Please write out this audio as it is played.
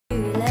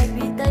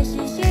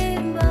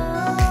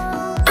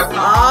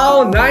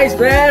Oh, nice,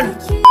 man.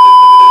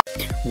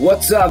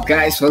 What's up,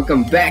 guys?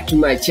 Welcome back to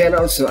my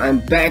channel. So I'm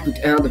back with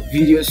another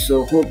video,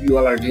 so hope you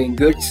all are doing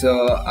good.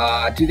 So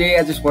today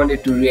I just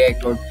wanted to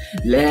react on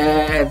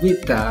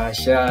LAYBI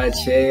TASHA.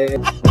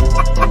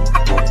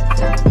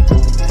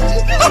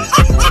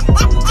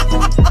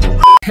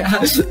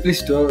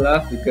 Please don't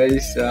laugh because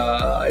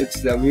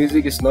it's the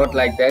music is not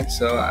like that,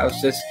 so I was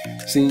just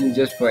singing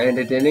just for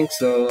entertaining.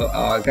 So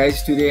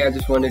guys, today I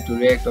just wanted to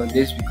react on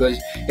this because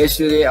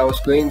yesterday I was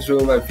going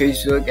through my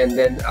Facebook and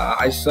then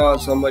I saw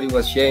somebody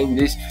was sharing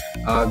this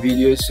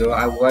video, so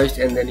I watched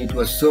and then it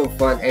was so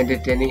fun,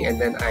 entertaining, and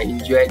then I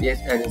enjoyed it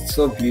and it's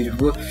so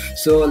beautiful.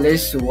 So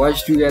let's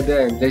watch together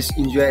and let's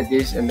enjoy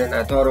this, and then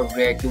I thought of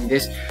reacting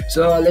this,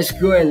 so let's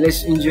go and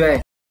let's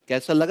enjoy.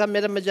 कैसा लगा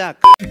मेरा मजाक?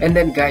 And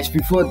then guys,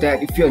 before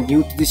that, if you're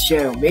new to this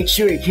channel, make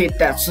sure you hit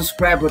that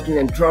subscribe button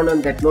and turn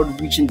on that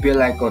notification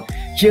bell icon.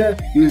 Here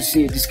you'll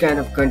see this kind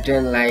of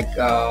content like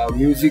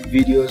music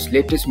videos,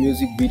 latest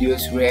music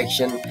videos,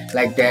 reaction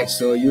like that,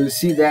 so you'll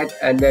see that,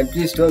 and then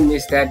please don't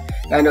miss that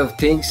kind of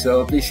thing.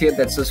 So please hit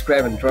that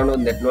subscribe and turn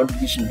on that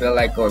notification bell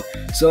icon.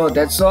 So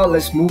that's all,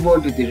 let's move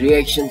on to the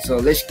reaction, so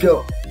let's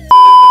go.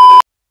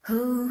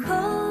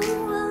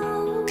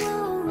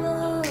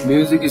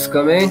 Music is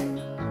coming.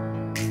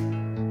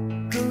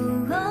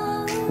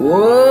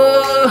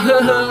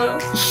 Whoa!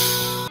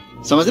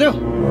 समझ रहे हो?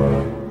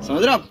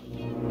 समझ रहे हो?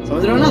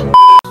 समझ रहे हो ना?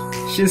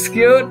 She's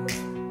cute.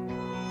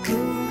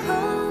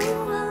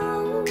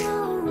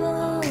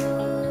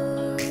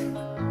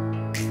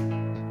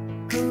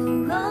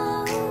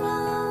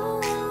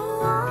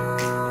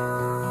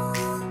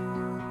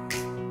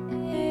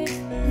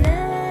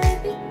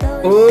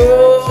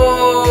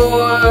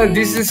 Oh,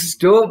 this is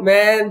dope,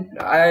 man.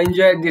 I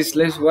enjoyed this.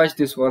 Let's watch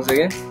this once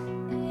again.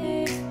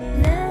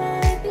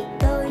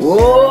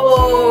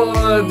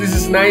 Whoa, this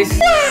is nice.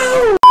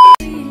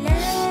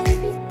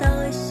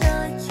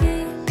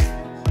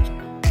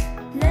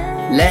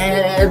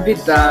 LAYBI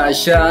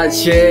TASHA.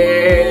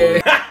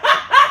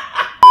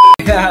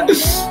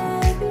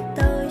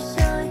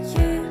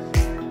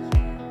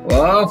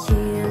 Wow.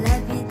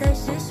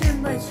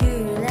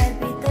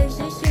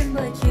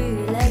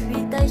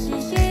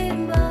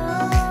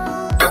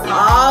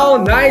 Oh,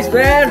 nice,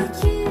 man.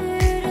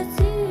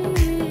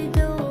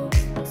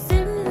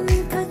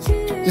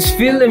 Just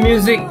feel the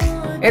music,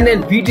 and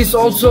then beat is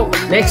also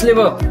next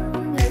level.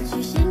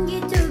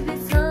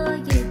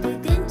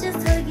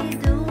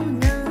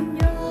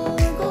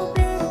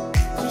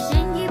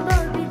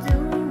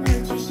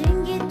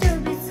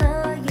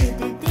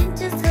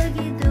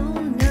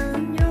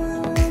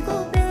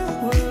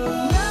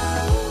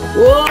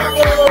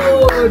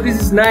 Whoa,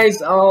 this is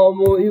nice.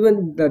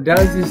 Even the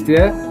dance is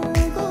there.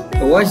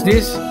 Watch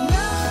this.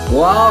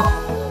 Wow,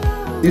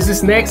 this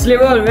is next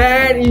level,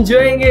 man.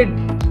 Enjoying it.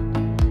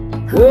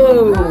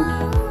 Whoa!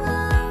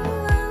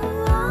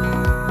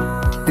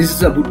 This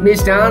is a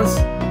Bhutanese dance.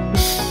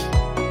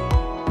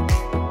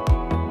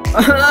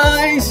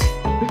 Nice!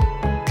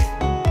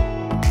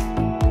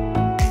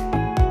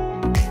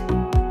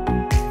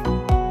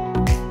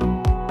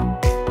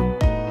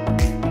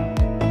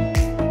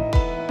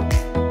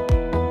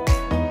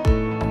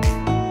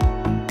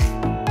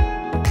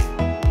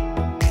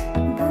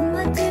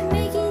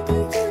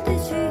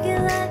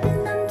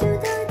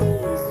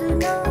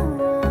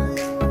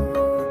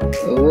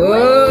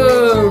 Whoa!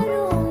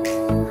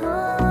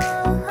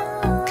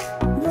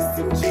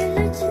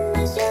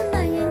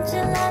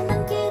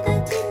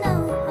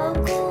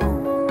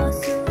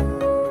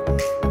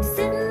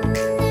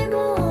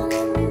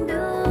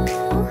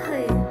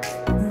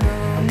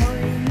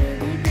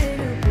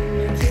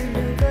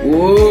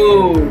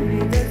 Whoa!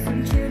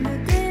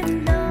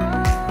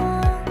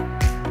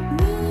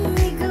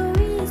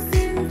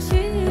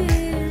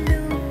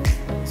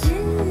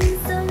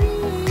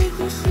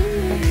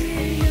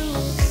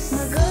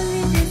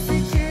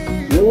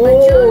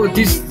 Oh,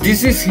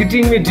 this is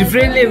hitting me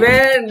differently,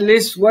 man.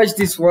 Let's watch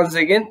this once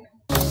again.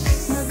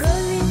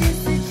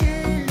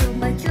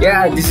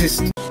 Yeah, this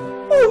is.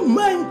 Oh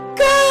my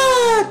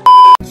God!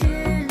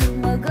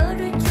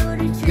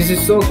 This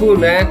is so cool,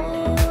 man.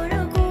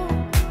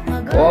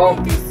 Wow.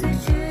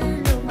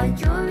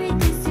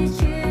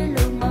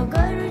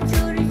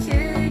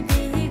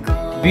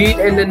 Beat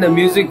and then the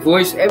music,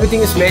 voice,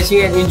 everything is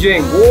matching and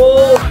enjoying.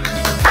 Whoa!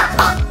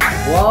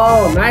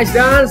 Wow, nice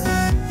dance.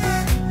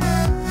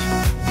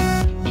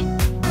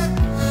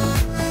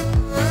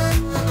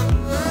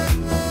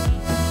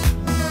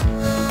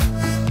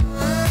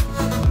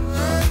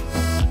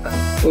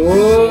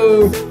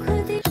 Oh,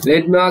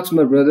 let me ask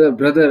my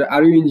brother,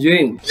 are you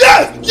enjoying?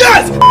 Yes!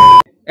 Yes!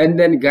 And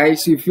then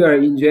guys, if you are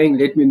enjoying,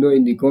 let me know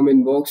in the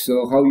comment box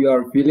so how you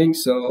are feeling.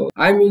 So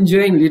I'm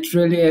enjoying,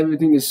 literally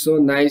everything is so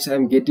nice.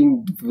 I'm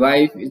getting the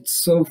vibe, it's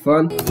so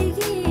fun.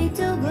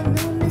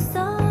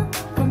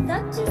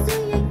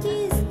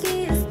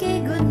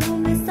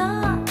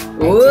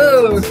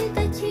 Whoa!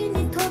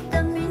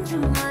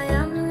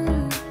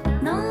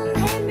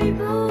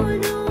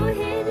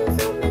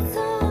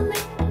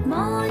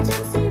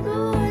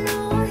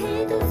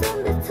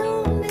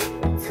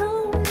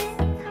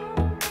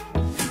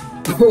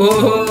 Oh,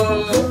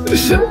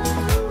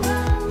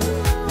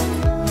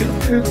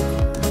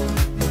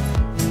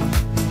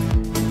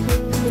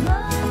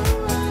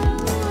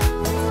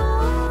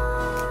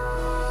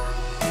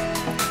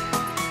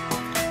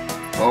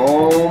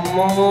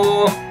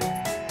 more.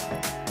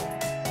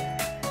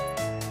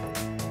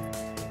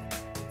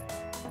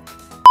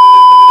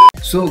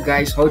 So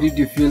guys, how did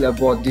you feel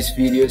about this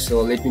video?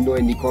 So let me know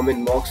in the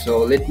comment box. So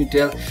let me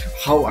tell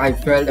how I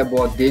felt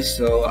about this.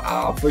 So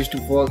first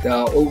of all,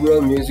 the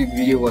overall music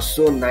video was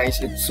so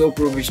nice. It's so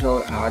professional.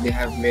 They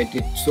have made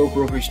it so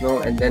professional,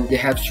 and then they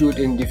have shoot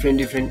in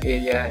different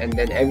area, and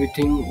then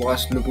everything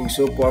was looking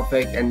so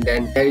perfect. And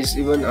then there is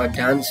even a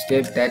dance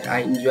step that I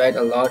enjoyed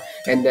a lot,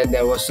 and then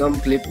there was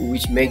some clip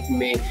which made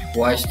me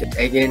watch it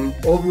again.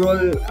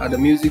 Overall, the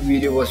music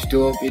video was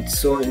dope. It's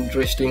so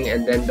interesting,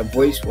 and then the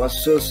voice was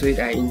so sweet.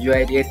 I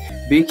enjoyed it.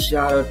 Big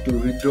shout out to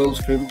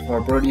RIGDROLFilms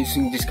for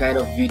producing this kind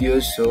of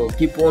videos. So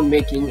keep on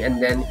making,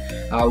 and then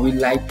we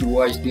like to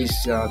watch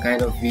this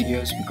kind of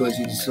videos because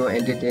it is so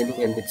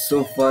entertaining and it's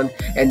so fun,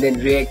 and then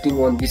reacting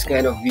on this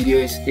kind of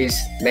videos is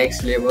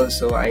next level.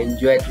 So I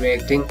enjoyed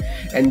reacting,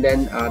 and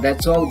then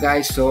that's all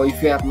guys. So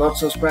if you have not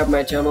subscribed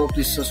my channel,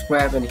 please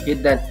subscribe and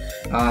hit that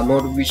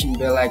notification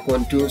bell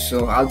icon too.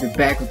 So I'll be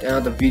back with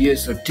another video.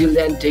 So till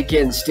then, take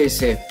care and stay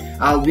safe.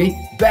 I'll be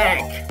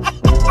back.